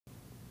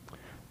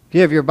If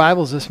you have your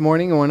Bibles this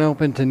morning, I want to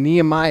open to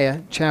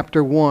Nehemiah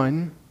chapter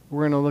 1.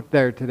 We're going to look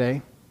there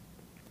today.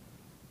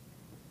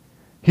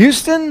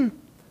 Houston,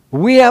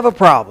 we have a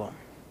problem.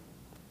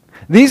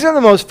 These are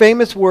the most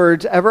famous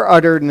words ever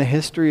uttered in the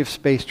history of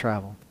space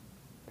travel.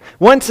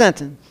 One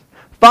sentence,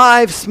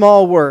 5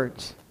 small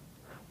words,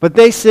 but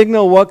they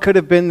signal what could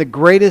have been the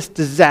greatest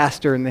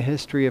disaster in the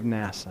history of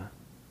NASA.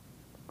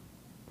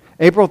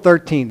 April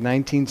 13,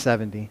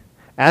 1970,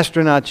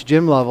 astronauts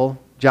Jim Lovell,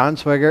 John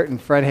Swigert,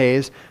 and Fred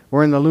Hayes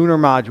were in the lunar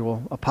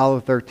module, Apollo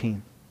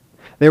 13.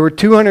 They were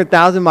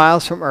 200,000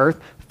 miles from Earth,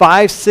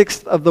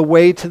 5/6 of the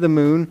way to the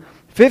moon,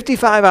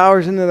 55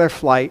 hours into their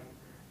flight,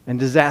 and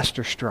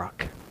disaster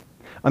struck.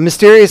 A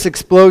mysterious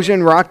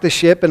explosion rocked the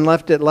ship and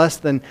left it less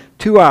than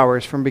 2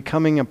 hours from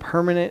becoming a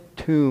permanent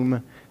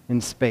tomb in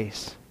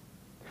space.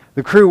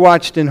 The crew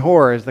watched in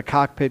horror as the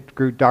cockpit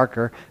grew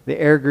darker, the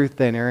air grew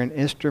thinner, and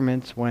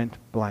instruments went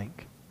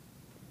blank.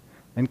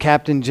 And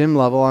Captain Jim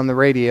Lovell on the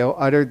radio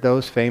uttered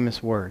those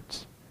famous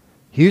words,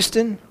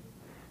 "Houston,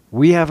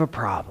 we have a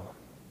problem."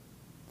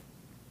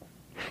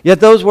 Yet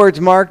those words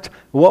marked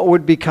what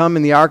would become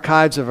in the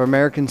archives of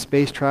American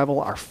space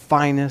travel our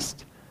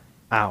finest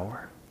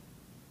hour.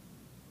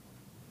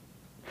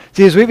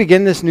 See, as we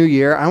begin this new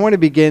year, I want to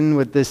begin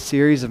with this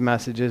series of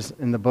messages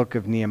in the book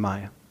of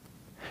Nehemiah.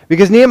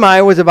 Because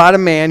Nehemiah was about a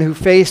man who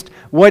faced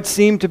what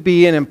seemed to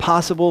be an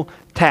impossible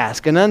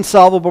task, an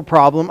unsolvable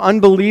problem,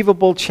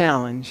 unbelievable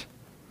challenge.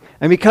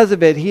 And because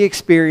of it, he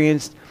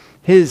experienced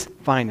his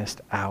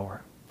finest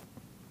hour.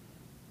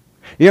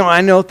 You know,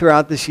 I know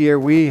throughout this year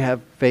we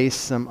have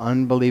faced some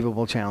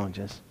unbelievable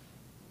challenges.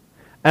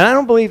 And I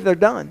don't believe they're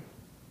done.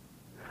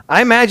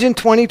 I imagine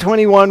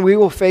 2021 we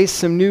will face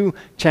some new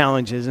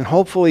challenges, and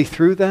hopefully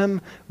through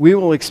them we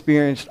will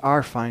experience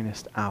our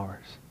finest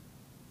hours.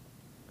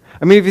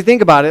 I mean, if you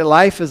think about it,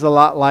 life is a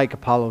lot like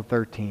Apollo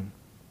 13.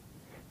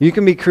 You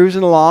can be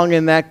cruising along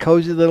in that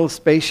cozy little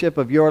spaceship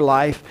of your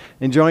life,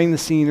 enjoying the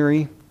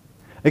scenery.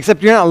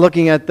 Except you're not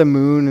looking at the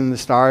moon and the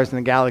stars and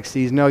the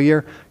galaxies. No,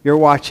 you're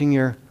watching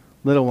your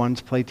little ones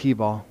play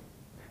t-ball.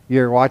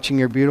 You're watching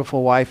your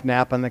beautiful wife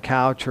nap on the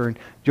couch or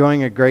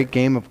enjoying a great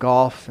game of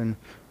golf. And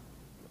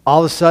all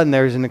of a sudden,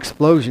 there's an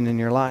explosion in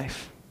your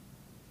life.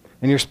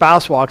 And your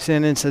spouse walks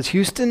in and says,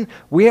 "Houston,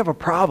 we have a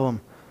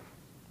problem.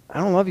 I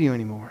don't love you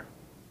anymore."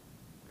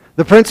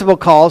 The principal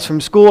calls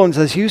from school and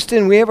says,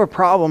 "Houston, we have a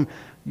problem.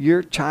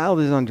 Your child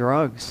is on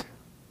drugs."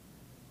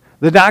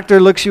 The doctor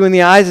looks you in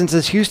the eyes and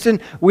says, "Houston,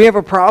 we have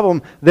a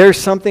problem. There's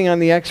something on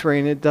the x-ray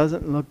and it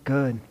doesn't look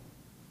good."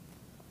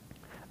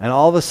 And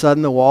all of a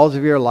sudden, the walls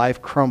of your life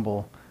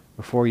crumble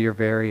before your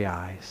very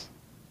eyes.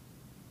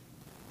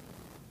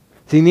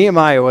 See,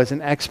 Nehemiah was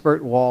an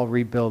expert wall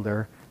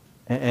rebuilder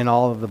in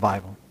all of the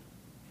Bible.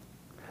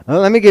 Now,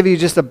 let me give you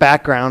just a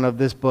background of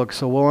this book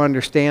so we'll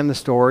understand the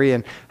story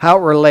and how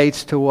it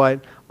relates to what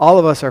all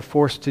of us are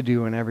forced to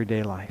do in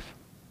everyday life.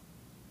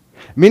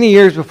 Many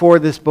years before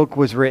this book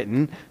was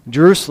written,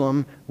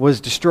 Jerusalem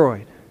was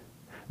destroyed.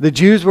 The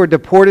Jews were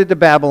deported to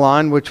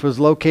Babylon, which was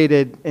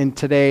located in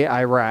today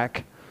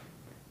Iraq.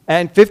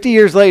 And 50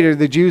 years later,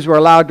 the Jews were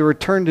allowed to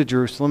return to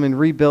Jerusalem and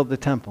rebuild the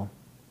temple.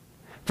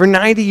 For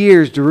 90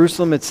 years,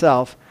 Jerusalem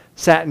itself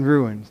sat in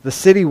ruins. The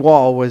city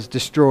wall was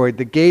destroyed,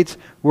 the gates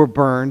were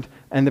burned,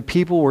 and the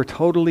people were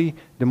totally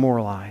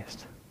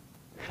demoralized.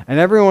 And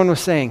everyone was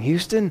saying,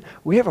 "Houston,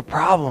 we have a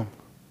problem."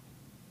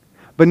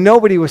 But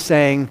nobody was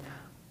saying,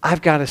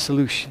 "I've got a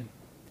solution,"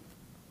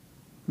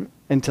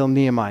 until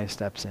Nehemiah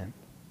steps in.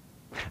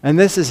 And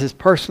this is his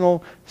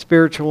personal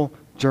spiritual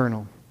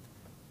journal.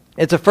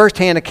 It's a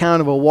first-hand account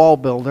of a wall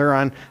builder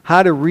on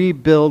how to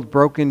rebuild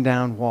broken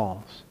down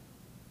walls.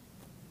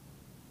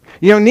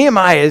 You know,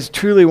 Nehemiah is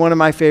truly one of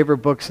my favorite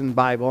books in the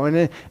Bible,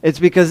 and it's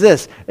because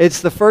it's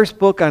the first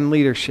book on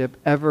leadership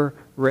ever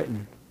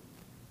written.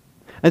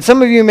 And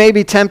some of you may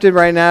be tempted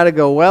right now to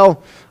go,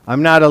 "Well,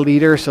 I'm not a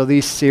leader, so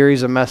these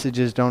series of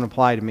messages don't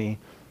apply to me."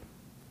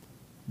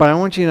 But I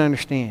want you to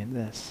understand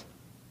this.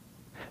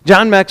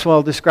 John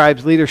Maxwell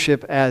describes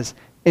leadership as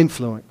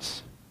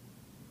influence.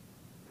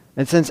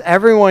 And since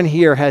everyone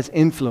here has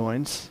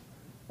influence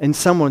in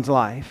someone's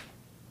life,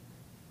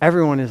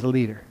 everyone is a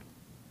leader.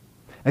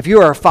 If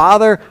you are a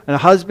father and a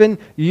husband,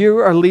 you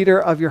are a leader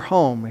of your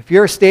home. If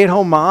you're a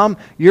stay-at-home mom,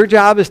 your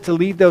job is to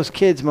lead those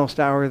kids most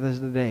hours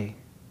of the day.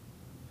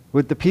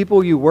 With the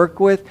people you work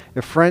with,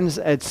 your friends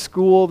at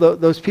school,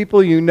 those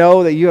people you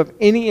know that you have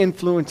any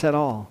influence at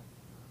all,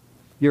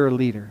 you're a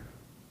leader.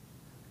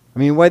 I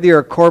mean, whether you're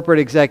a corporate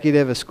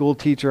executive, a school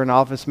teacher, an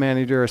office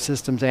manager, a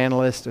systems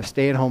analyst, a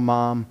stay-at-home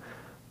mom,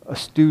 a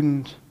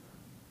student,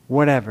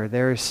 whatever,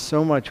 there is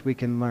so much we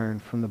can learn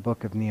from the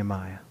book of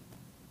Nehemiah.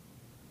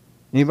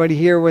 Anybody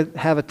here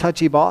have a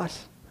touchy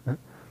boss?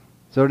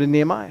 So did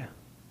Nehemiah.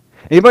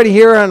 Anybody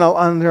here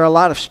under a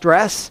lot of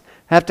stress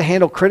have to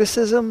handle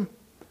criticism?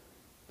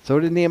 So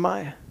did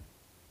Nehemiah.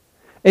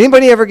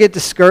 Anybody ever get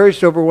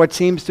discouraged over what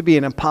seems to be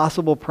an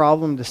impossible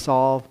problem to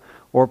solve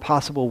or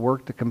possible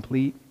work to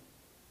complete?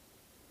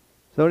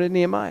 So did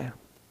Nehemiah.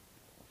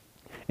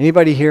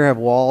 Anybody here have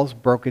walls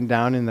broken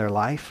down in their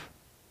life?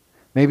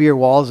 Maybe your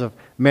walls of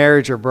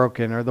marriage are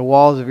broken or the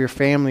walls of your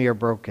family are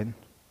broken.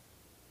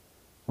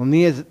 Well,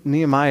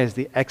 Nehemiah is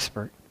the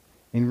expert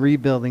in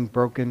rebuilding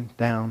broken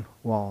down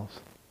walls.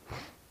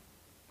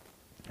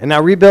 And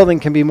now rebuilding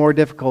can be more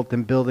difficult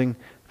than building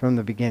from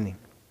the beginning.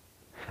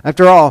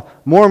 After all,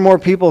 more and more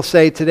people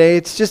say today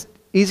it's just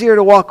easier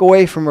to walk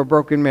away from a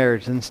broken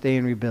marriage than stay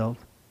and rebuild.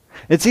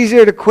 It's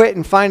easier to quit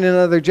and find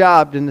another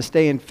job than to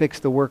stay and fix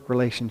the work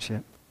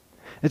relationship.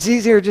 It's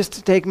easier just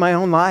to take my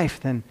own life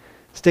than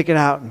stick it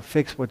out and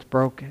fix what's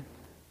broken.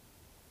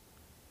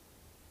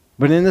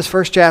 But in this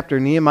first chapter,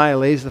 Nehemiah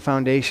lays the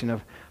foundation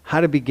of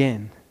how to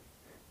begin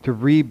to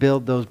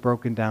rebuild those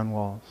broken down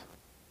walls.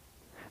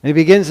 And he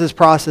begins this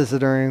process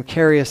that are going to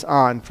carry us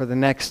on for the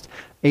next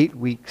 8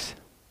 weeks.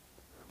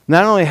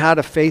 Not only how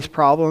to face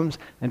problems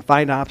and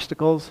find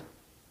obstacles,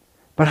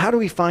 but how do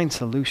we find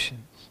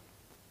solutions?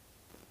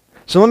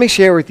 So let me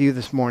share with you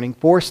this morning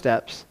 4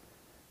 steps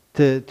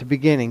to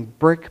beginning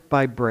brick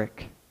by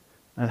brick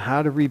on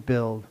how to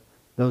rebuild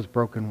those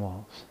broken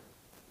walls.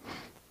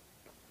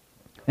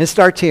 And it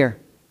starts here.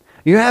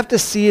 You have to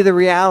see the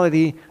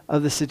reality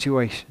of the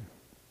situation.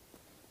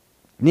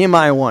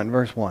 Nehemiah 1,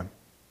 verse 1.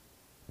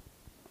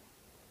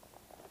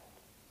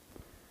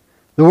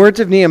 The words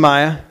of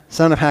Nehemiah,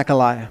 son of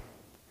Hakaliah.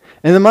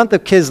 In the month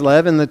of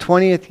Kislev, in the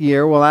 20th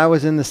year, while I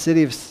was in the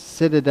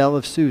citadel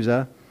of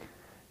Susa,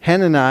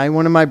 Hanani,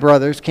 one of my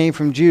brothers, came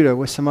from Judah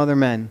with some other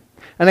men.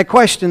 And I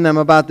questioned them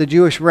about the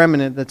Jewish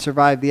remnant that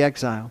survived the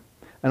exile,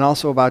 and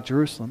also about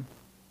Jerusalem.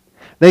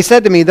 They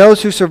said to me,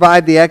 those who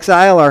survived the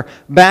exile are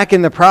back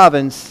in the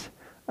province,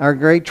 are in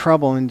great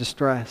trouble and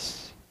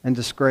distress and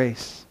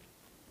disgrace.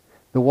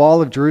 The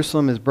wall of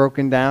Jerusalem is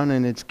broken down,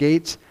 and its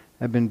gates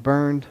have been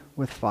burned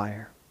with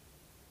fire.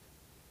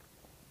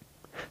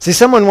 See,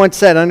 someone once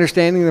said,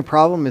 understanding the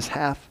problem is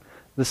half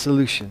the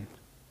solution.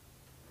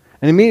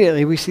 And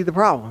immediately we see the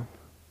problem.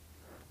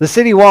 The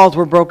city walls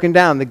were broken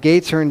down. The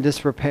gates are in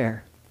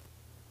disrepair.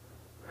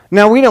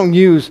 Now, we don't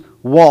use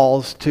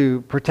walls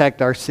to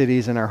protect our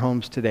cities and our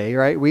homes today,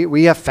 right?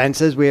 We have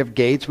fences, we have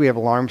gates, we have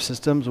alarm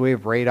systems, we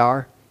have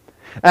radar.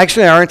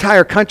 Actually, our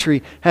entire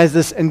country has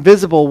this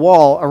invisible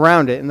wall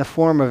around it in the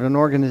form of an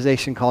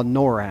organization called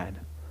NORAD,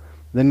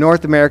 the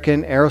North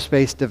American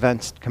Aerospace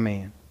Defense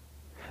Command.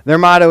 Their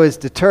motto is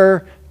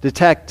deter,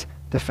 detect,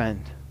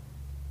 defend.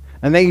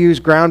 And they use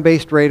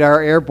ground-based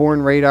radar,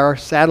 airborne radar,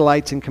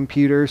 satellites and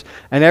computers,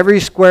 and every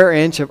square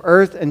inch of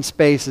earth and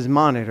space is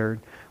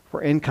monitored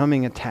for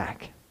incoming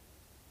attack.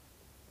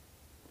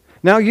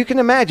 Now, you can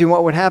imagine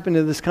what would happen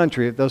to this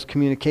country if those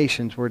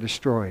communications were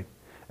destroyed,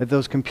 if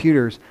those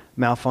computers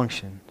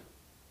malfunctioned.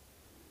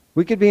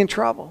 We could be in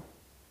trouble.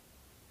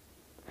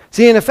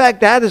 See, in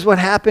effect, that is what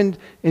happened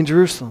in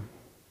Jerusalem.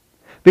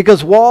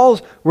 Because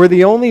walls were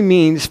the only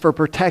means for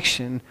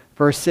protection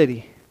for a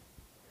city.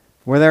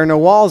 Where there are no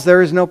walls,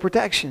 there is no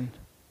protection.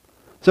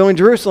 So in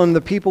Jerusalem,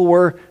 the people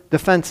were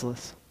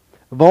defenseless,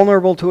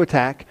 vulnerable to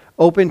attack,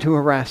 open to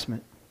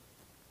harassment.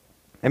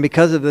 And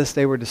because of this,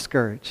 they were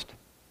discouraged.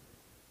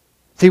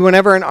 See,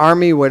 whenever an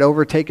army would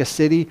overtake a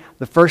city,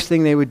 the first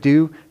thing they would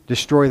do,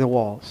 destroy the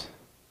walls.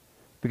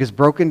 Because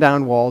broken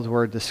down walls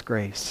were a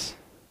disgrace.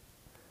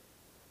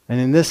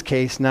 And in this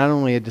case, not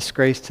only a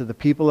disgrace to the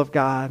people of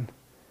God,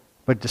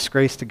 but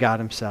disgrace to God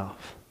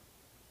himself.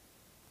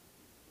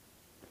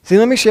 See,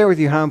 let me share with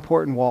you how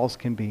important walls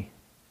can be.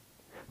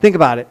 Think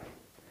about it.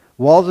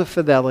 Walls of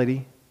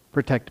fidelity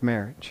protect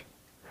marriage.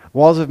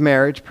 Walls of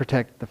marriage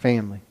protect the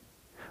family.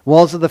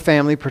 Walls of the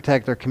family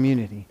protect our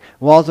community.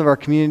 Walls of our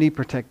community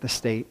protect the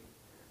state.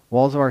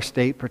 Walls of our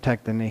state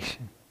protect the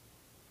nation.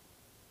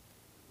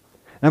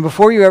 Now,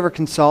 before you ever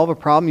can solve a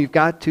problem, you've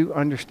got to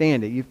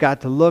understand it. You've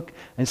got to look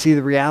and see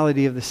the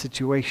reality of the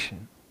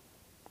situation.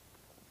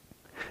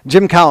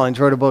 Jim Collins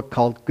wrote a book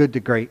called Good to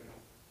Great,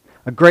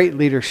 a great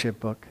leadership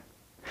book.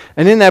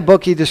 And in that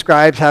book, he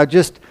describes how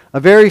just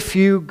a very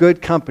few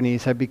good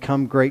companies have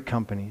become great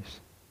companies.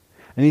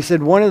 And he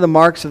said one of the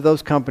marks of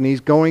those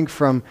companies going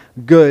from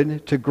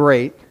good to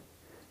great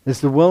is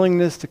the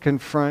willingness to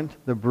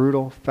confront the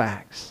brutal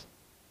facts.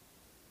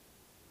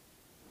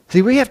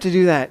 See, we have to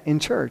do that in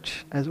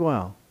church as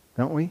well,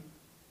 don't we?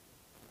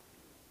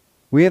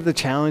 We have the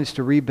challenge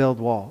to rebuild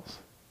walls.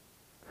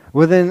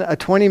 Within a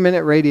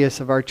 20-minute radius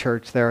of our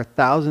church, there are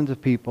thousands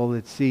of people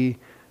that see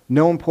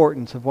no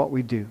importance of what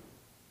we do.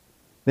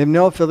 They have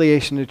no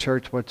affiliation to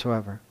church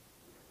whatsoever.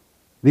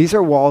 These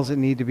are walls that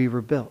need to be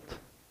rebuilt.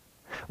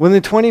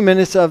 Within 20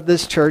 minutes of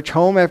this church,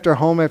 home after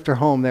home after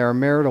home, there are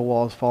marital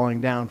walls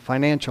falling down,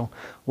 financial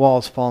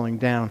walls falling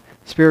down,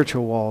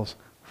 spiritual walls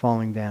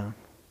falling down.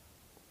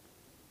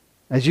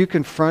 As you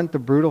confront the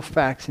brutal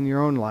facts in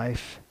your own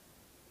life,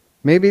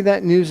 maybe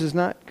that news is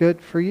not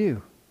good for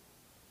you.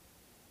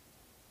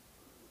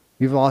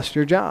 You've lost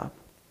your job.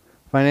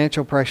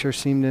 Financial pressures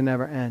seem to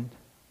never end.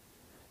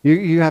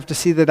 You have to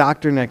see the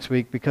doctor next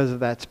week because of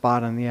that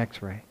spot on the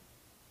x-ray.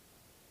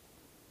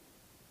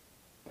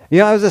 You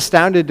know, I was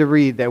astounded to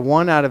read that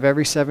 1 out of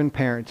every 7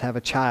 parents have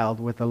a child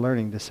with a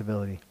learning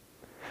disability.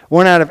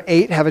 1 out of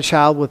 8 have a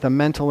child with a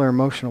mental or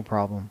emotional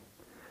problem.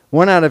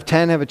 1 out of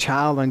 10 have a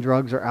child on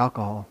drugs or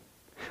alcohol.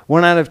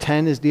 1 out of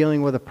 10 is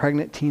dealing with a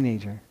pregnant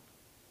teenager.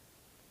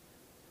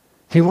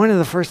 See, one of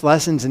the first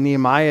lessons in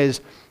Nehemiah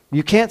is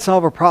you can't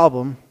solve a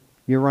problem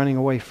you're running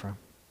away from.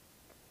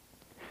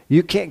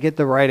 You can't get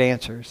the right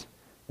answers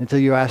until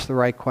you ask the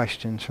right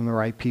questions from the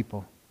right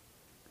people.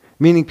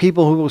 Meaning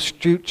people who will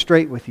shoot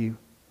straight with you,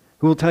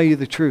 who will tell you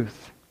the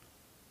truth.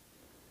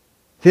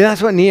 See,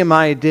 that's what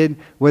Nehemiah did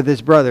with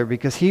his brother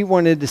because he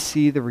wanted to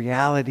see the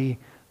reality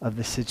of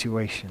the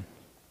situation.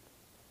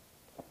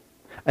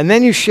 And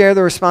then you share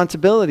the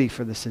responsibility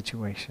for the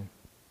situation.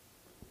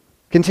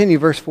 Continue,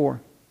 verse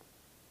 4.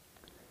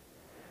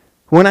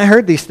 When I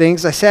heard these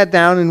things, I sat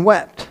down and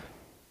wept.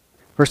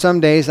 For some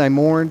days I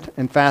mourned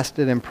and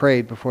fasted and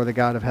prayed before the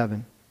God of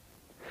heaven.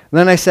 And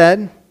then I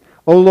said,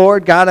 O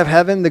Lord, God of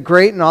heaven, the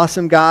great and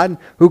awesome God,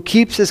 who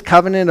keeps his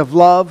covenant of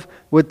love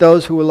with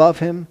those who love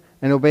him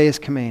and obey his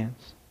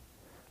commands.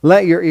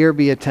 Let your ear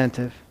be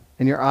attentive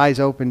and your eyes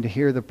open to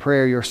hear the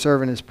prayer your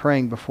servant is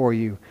praying before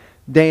you,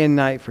 day and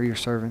night for your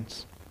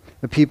servants,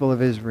 the people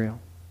of Israel.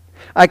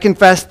 I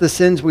confess the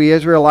sins we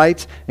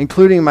Israelites,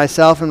 including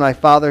myself and my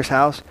father's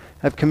house,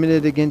 have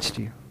committed against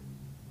you.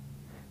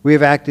 We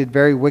have acted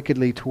very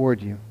wickedly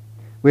toward you.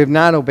 We have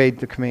not obeyed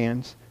the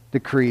commands,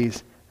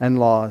 decrees, and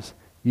laws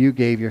you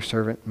gave your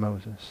servant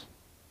Moses.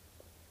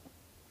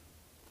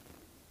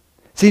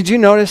 See, did you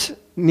notice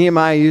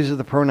Nehemiah uses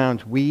the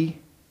pronouns we,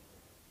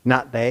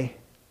 not they?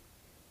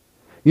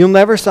 You'll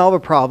never solve a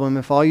problem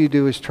if all you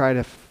do is try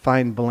to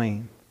find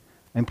blame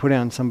and put it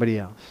on somebody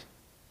else.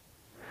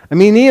 I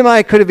mean,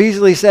 Nehemiah could have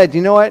easily said,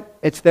 you know what?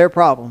 It's their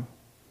problem.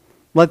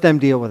 Let them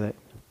deal with it.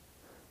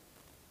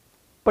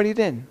 But he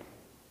didn't.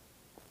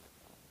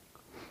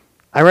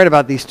 I read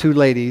about these two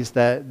ladies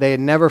that they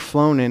had never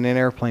flown in an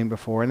airplane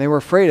before, and they were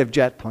afraid of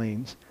jet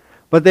planes.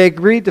 But they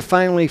agreed to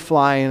finally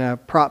fly in a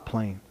prop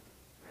plane.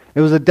 It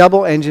was a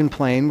double-engine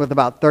plane with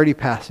about 30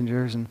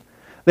 passengers, and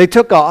they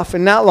took off,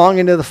 and not long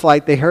into the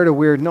flight, they heard a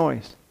weird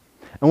noise.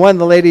 And one of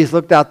the ladies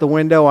looked out the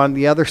window on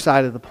the other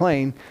side of the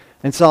plane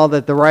and saw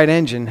that the right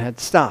engine had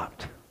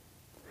stopped.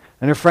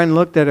 And her friend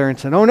looked at her and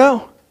said, oh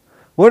no,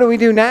 what do we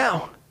do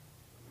now?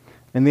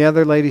 And the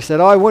other lady said,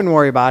 oh, I wouldn't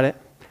worry about it.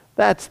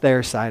 That's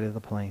their side of the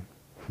plane.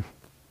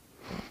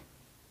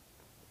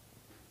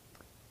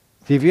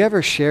 See, have you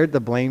ever shared the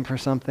blame for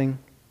something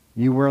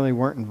you really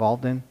weren't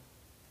involved in?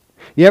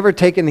 You ever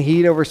taken the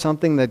heat over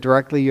something that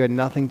directly you had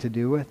nothing to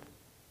do with?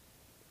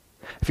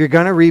 If you're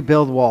going to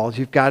rebuild walls,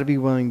 you've got to be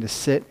willing to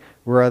sit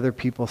where other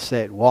people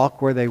sit,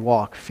 walk where they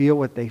walk, feel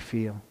what they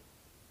feel.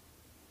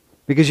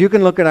 Because you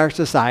can look at our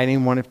society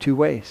in one of two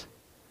ways.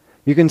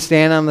 You can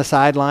stand on the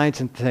sidelines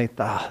and say,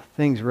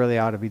 things really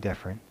ought to be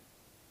different.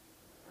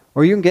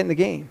 Or you can get in the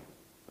game.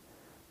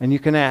 And you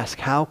can ask,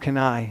 how can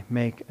I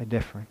make a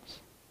difference?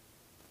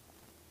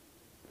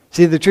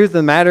 See, the truth of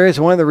the matter is,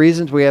 one of the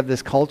reasons we have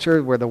this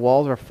culture where the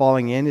walls are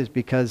falling in is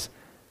because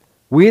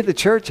we at the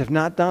church have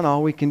not done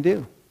all we can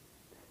do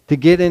to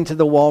get into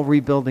the wall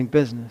rebuilding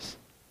business.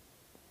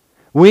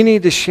 We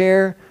need to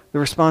share the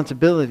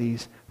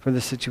responsibilities for the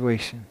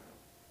situation.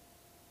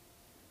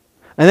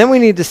 And then we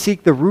need to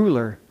seek the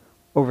ruler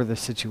over the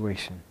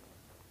situation.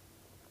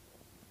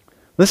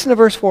 Listen to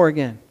verse 4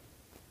 again.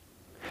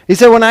 He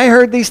said, when I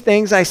heard these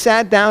things, I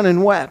sat down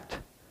and wept.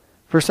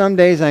 For some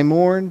days I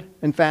mourned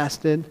and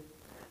fasted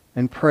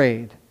and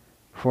prayed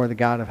before the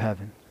God of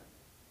heaven.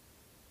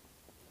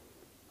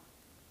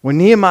 When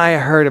Nehemiah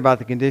heard about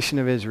the condition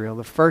of Israel,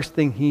 the first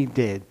thing he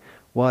did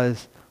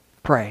was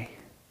pray.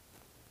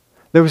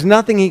 There was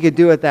nothing he could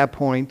do at that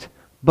point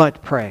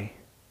but pray.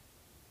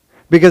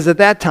 Because at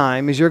that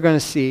time, as you're going to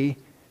see,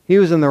 he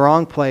was in the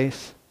wrong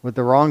place with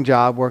the wrong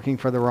job, working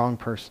for the wrong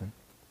person.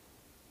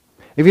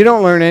 If you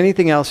don't learn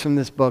anything else from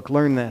this book,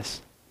 learn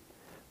this.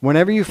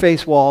 Whenever you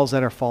face walls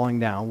that are falling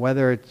down,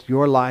 whether it's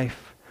your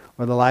life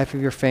or the life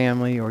of your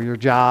family or your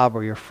job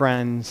or your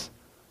friends,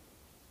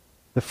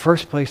 the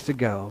first place to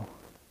go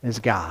is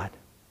God.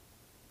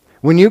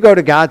 When you go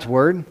to God's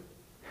Word,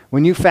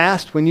 when you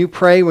fast, when you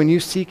pray, when you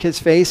seek His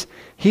face,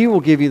 He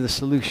will give you the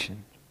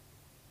solution.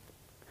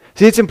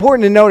 See, it's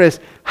important to notice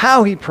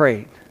how he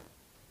prayed,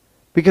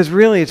 because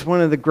really it's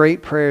one of the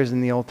great prayers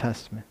in the Old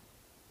Testament.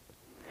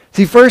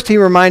 See, first he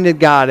reminded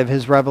God of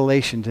His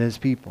revelation to His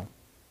people.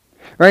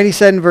 Right? He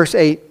said in verse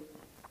 8,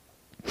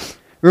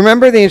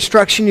 remember the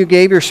instruction you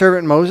gave your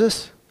servant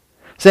Moses,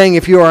 saying,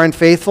 if you are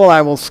unfaithful,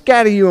 I will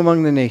scatter you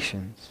among the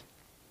nations.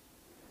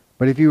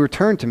 But if you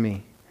return to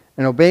me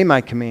and obey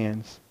my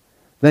commands,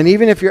 then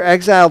even if you're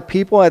exiled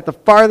people at the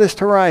farthest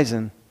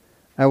horizon,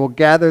 I will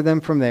gather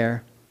them from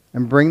there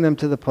and bring them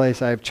to the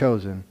place I have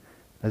chosen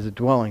as a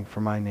dwelling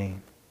for my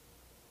name.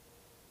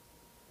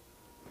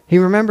 He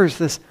remembers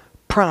this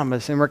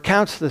promise and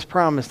recounts this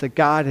promise that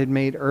God had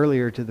made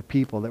earlier to the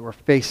people that were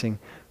facing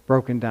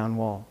broken down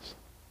walls.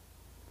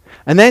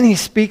 And then he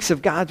speaks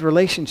of God's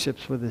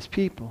relationships with His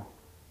people.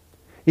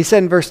 He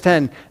said in verse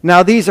 10,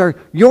 now these are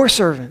your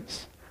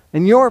servants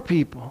and your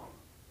people.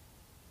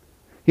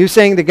 He was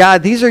saying to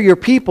God, these are your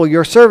people,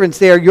 your servants,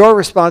 they are your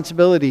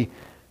responsibility.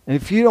 And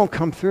if you don't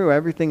come through,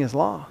 everything is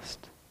lost.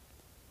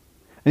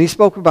 And he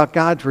spoke about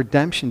God's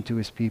redemption to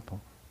His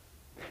people.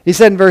 He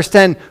said in verse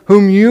 10,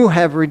 whom you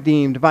have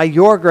redeemed by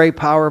your great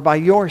power, by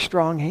your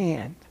strong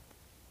hand.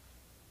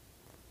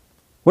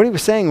 What he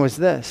was saying was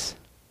this.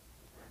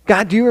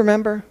 God, do you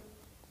remember?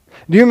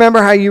 Do you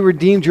remember how you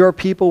redeemed your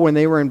people when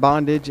they were in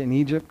bondage in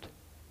Egypt?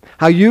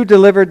 How you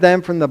delivered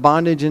them from the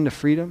bondage into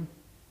freedom?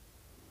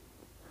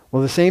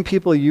 Well, the same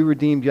people you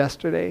redeemed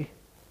yesterday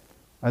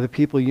are the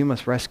people you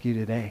must rescue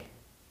today.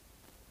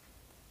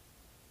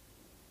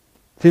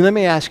 See, let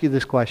me ask you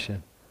this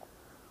question.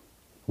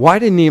 Why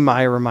did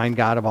Nehemiah remind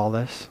God of all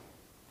this?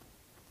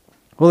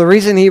 Well, the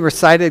reason he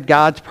recited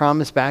God's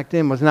promise back to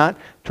him was not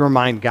to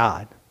remind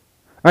God.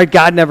 Right?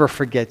 God never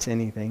forgets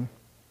anything.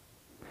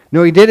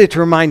 No, he did it to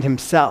remind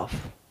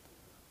himself.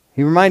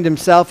 He reminded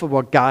himself of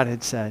what God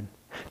had said.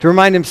 To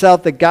remind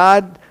himself that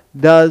God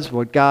does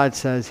what God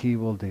says he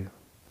will do.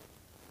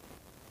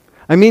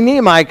 I mean,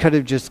 Nehemiah could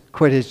have just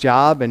quit his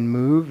job and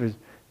moved, as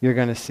you're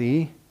going to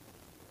see.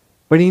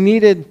 But he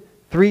needed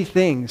 3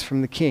 things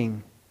from the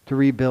king to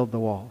rebuild the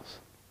walls.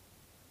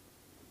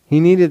 He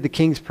needed the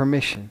king's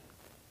permission.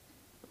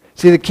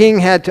 See, the king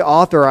had to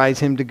authorize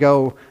him to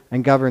go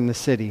and govern the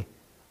city,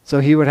 so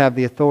he would have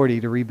the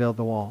authority to rebuild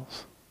the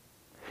walls.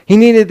 He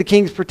needed the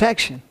king's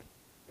protection.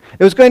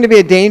 It was going to be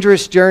a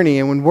dangerous journey,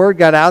 and when word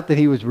got out that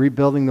he was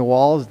rebuilding the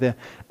walls, the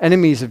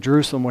enemies of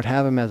Jerusalem would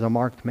have him as a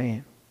marked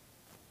man.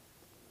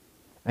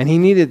 And he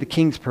needed the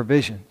king's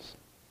provisions,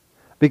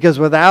 because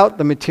without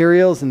the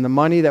materials and the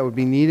money that would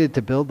be needed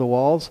to build the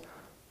walls,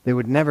 they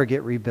would never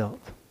get rebuilt.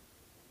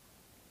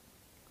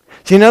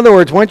 See, in other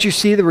words, once you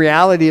see the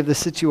reality of the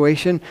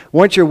situation,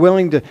 once you're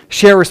willing to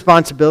share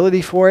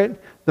responsibility for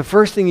it, the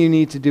first thing you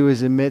need to do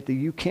is admit that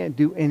you can't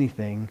do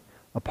anything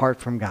apart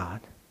from God.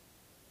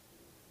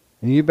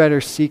 And you better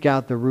seek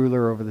out the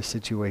ruler over the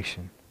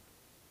situation.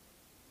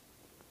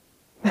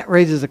 That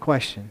raises a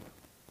question.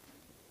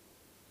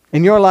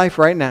 In your life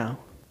right now,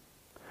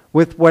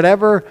 with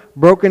whatever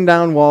broken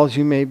down walls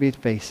you may be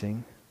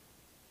facing,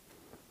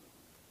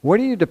 what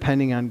are you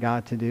depending on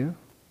God to do?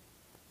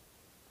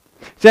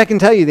 See, I can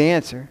tell you the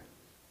answer.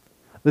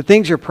 The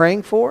things you're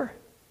praying for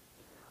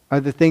are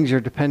the things you're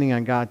depending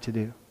on God to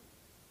do.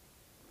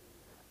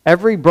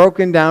 Every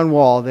broken down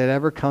wall that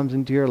ever comes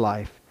into your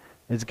life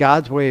is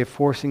God's way of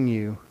forcing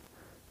you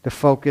to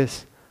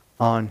focus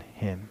on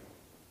Him.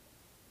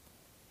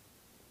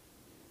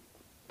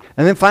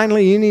 And then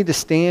finally, you need to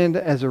stand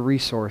as a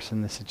resource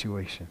in the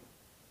situation.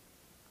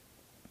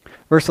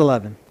 Verse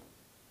 11.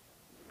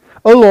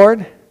 O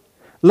Lord,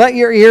 let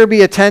your ear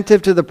be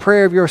attentive to the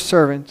prayer of your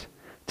servant,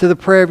 to the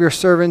prayer of your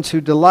servants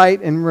who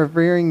delight in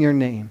revering your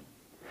name.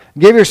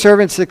 Give your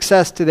servant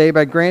success today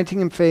by granting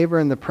him favor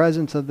in the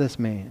presence of this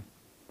man.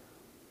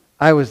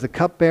 I was the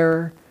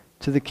cupbearer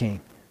to the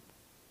king.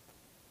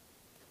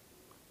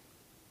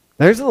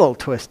 There's a little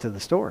twist to the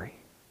story.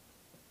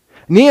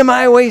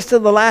 Nehemiah waits till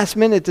the last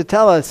minute to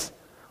tell us,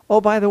 oh,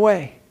 by the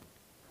way,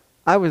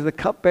 I was the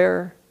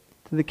cupbearer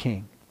to the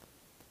king.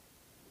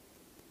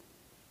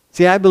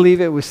 See, I believe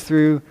it was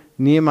through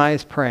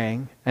Nehemiah's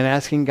praying and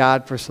asking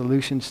God for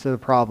solutions to the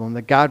problem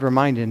that God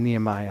reminded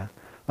Nehemiah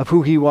of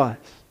who he was,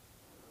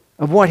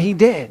 of what he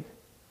did.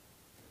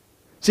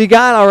 See,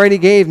 God already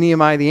gave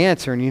Nehemiah the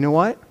answer, and you know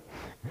what?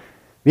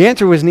 The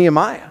answer was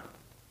Nehemiah.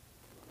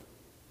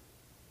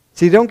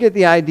 See, don't get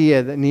the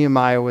idea that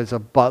Nehemiah was a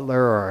butler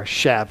or a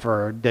chef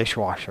or a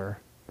dishwasher.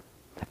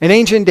 In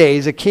ancient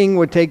days, a king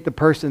would take the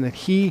person that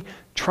he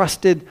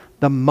trusted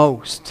the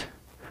most,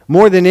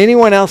 more than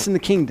anyone else in the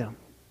kingdom,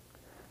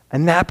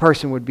 and that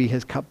person would be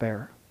his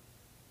cupbearer.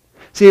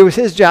 See, it was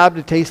his job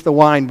to taste the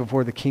wine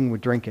before the king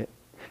would drink it,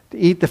 to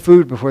eat the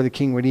food before the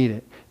king would eat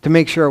it, to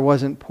make sure it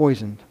wasn't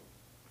poisoned.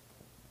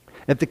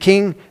 If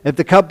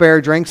the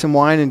cupbearer drank some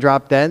wine and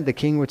dropped dead, the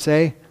king would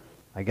say,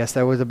 I guess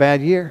that was a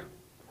bad year,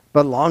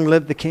 but long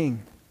live the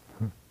king.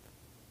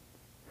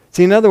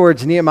 See, in other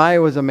words,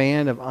 Nehemiah was a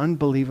man of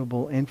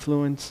unbelievable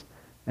influence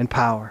and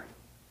power.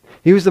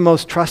 He was the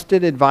most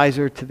trusted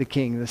advisor to the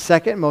king, the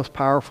second most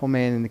powerful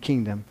man in the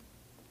kingdom.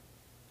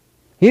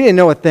 He didn't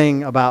know a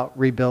thing about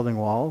rebuilding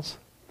walls.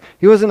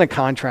 He wasn't a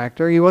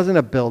contractor. He wasn't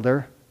a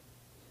builder.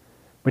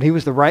 But he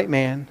was the right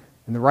man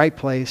in the right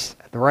place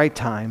at the right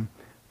time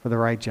for the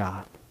right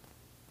job.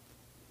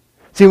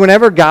 See,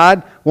 whenever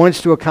God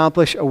wants to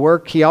accomplish a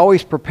work, He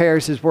always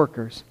prepares His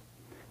workers.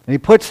 And He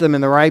puts them in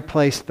the right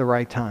place at the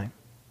right time.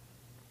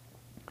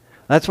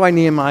 That's why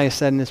Nehemiah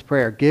said in his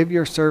prayer, give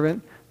your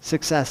servant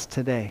success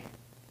today.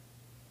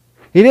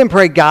 He didn't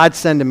pray, God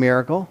send a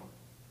miracle.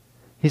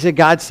 He said,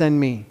 God send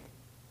me.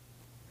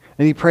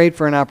 And he prayed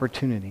for an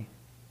opportunity.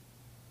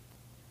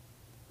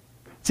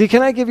 See,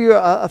 can I give you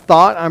a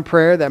thought on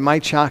prayer that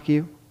might shock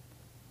you?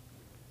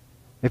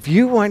 If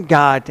you want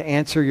God to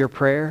answer your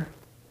prayer,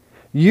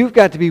 you've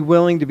got to be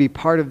willing to be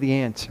part of the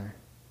answer.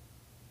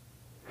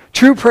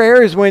 True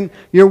prayer is when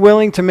you're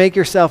willing to make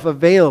yourself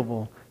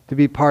available to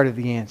be part of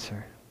the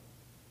answer.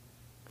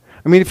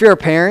 I mean, if you're a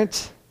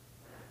parent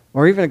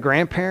or even a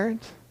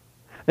grandparent,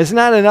 it's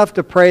not enough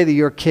to pray that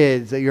your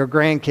kids, that your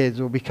grandkids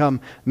will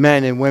become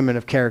men and women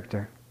of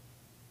character.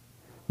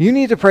 You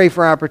need to pray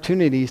for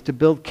opportunities to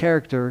build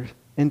character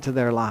into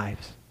their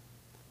lives.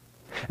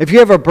 If you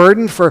have a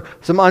burden for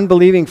some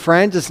unbelieving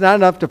friends, it's not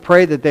enough to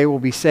pray that they will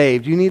be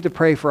saved. You need to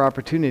pray for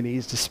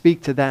opportunities to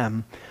speak to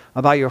them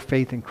about your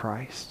faith in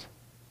Christ.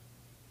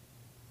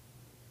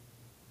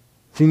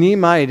 See,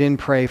 Nehemiah didn't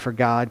pray for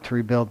God to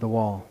rebuild the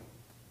wall.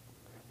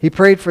 He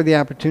prayed for the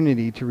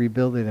opportunity to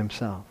rebuild it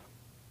himself.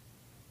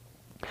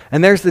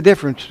 And there's the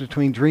difference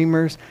between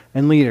dreamers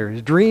and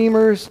leaders.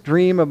 Dreamers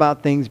dream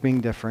about things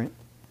being different.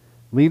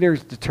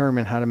 Leaders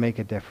determine how to make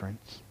a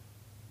difference.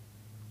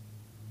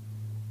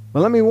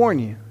 But let me warn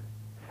you,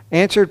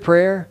 answered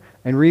prayer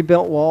and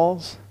rebuilt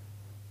walls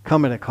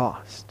come at a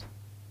cost.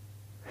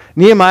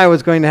 Nehemiah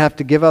was going to have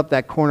to give up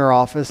that corner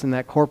office and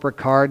that corporate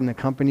card and the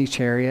company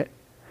chariot,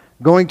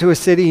 going to a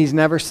city he's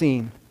never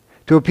seen,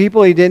 to a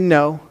people he didn't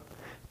know,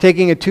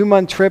 taking a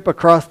 2-month trip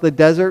across the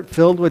desert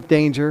filled with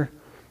danger,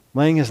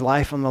 laying his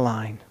life on the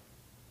line.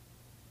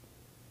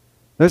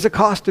 There's a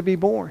cost to be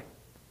borne,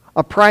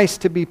 a price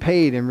to be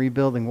paid in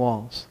rebuilding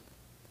walls.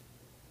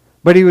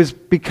 But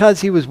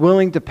because he was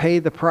willing to pay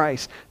the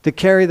price, to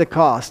carry the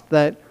cost,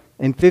 that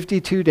in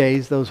 52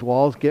 days those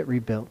walls get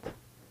rebuilt,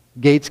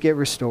 gates get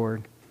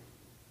restored,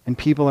 and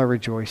people are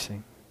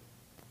rejoicing.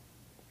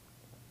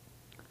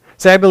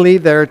 So I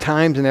believe there are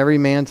times in every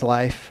man's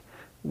life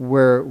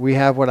where we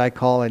have what I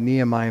call a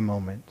Nehemiah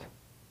moment.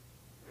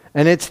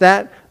 And it's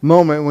that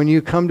moment when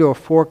you come to a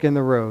fork in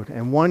the road,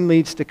 and one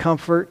leads to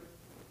comfort,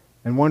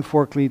 and one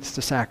fork leads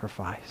to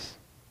sacrifice.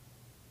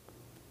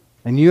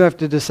 And you have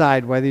to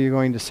decide whether you're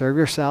going to serve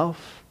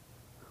yourself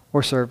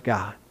or serve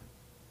God.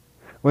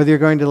 Whether you're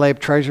going to lay up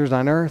treasures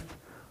on earth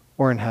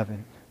or in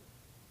heaven.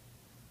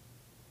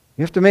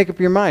 You have to make up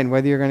your mind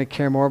whether you're going to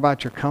care more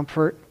about your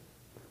comfort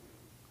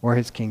or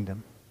his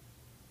kingdom.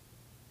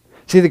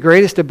 See, the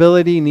greatest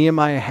ability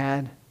Nehemiah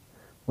had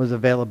was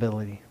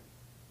availability.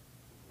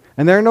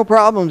 And there are no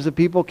problems that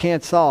people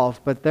can't solve,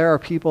 but there are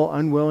people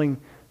unwilling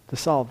to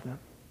solve them.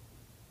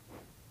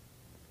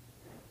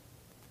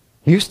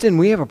 Houston,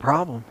 we have a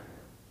problem.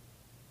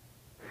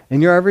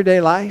 In your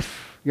everyday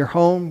life, your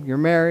home, your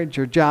marriage,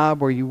 your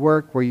job, where you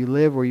work, where you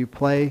live, where you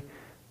play,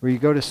 where you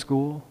go to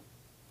school,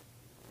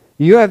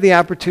 you have the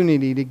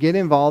opportunity to get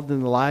involved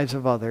in the lives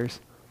of others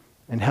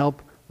and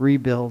help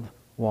rebuild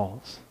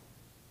walls.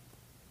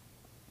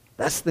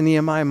 That's the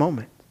Nehemiah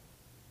moment.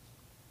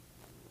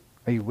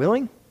 Are you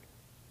willing?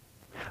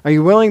 Are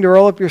you willing to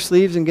roll up your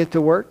sleeves and get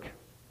to work?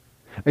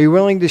 Are you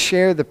willing to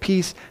share the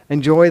peace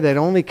and joy that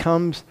only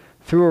comes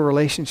through a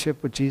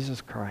relationship with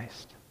Jesus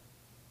Christ?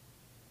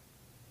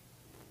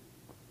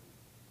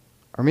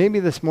 Or maybe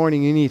this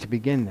morning you need to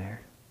begin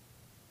there.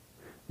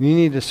 You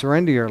need to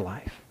surrender your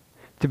life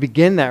to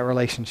begin that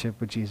relationship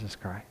with Jesus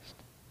Christ.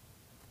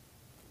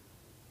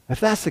 If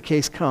that's the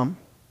case, come.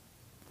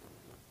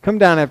 Come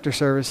down after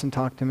service and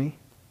talk to me.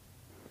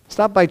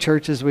 Stop by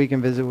church this week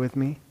and visit with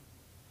me.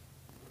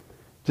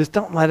 Just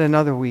don't let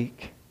another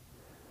week,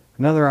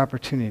 another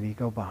opportunity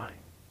go by.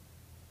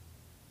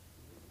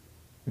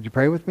 Would you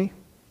pray with me?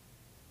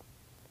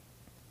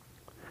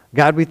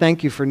 God, we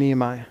thank you for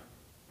Nehemiah.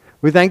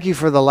 We thank you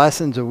for the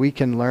lessons that we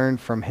can learn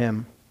from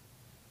him.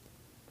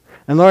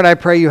 And Lord, I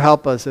pray you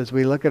help us as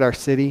we look at our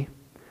city,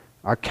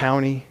 our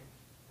county,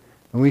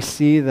 and we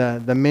see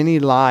the many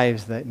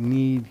lives that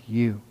need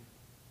you.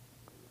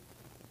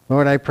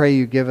 Lord, I pray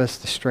you give us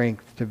the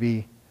strength to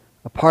be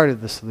a part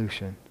of the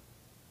solution,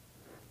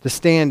 to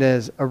stand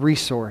as a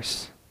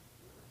resource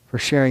for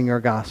sharing your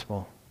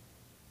gospel.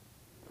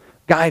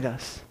 Guide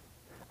us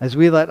as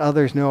we let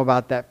others know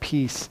about that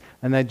peace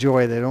and that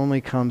joy that only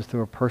comes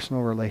through a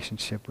personal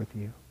relationship with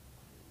you.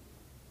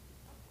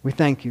 We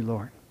thank you,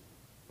 Lord.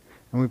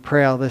 And we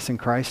pray all this in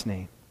Christ's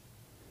name.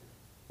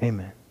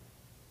 Amen.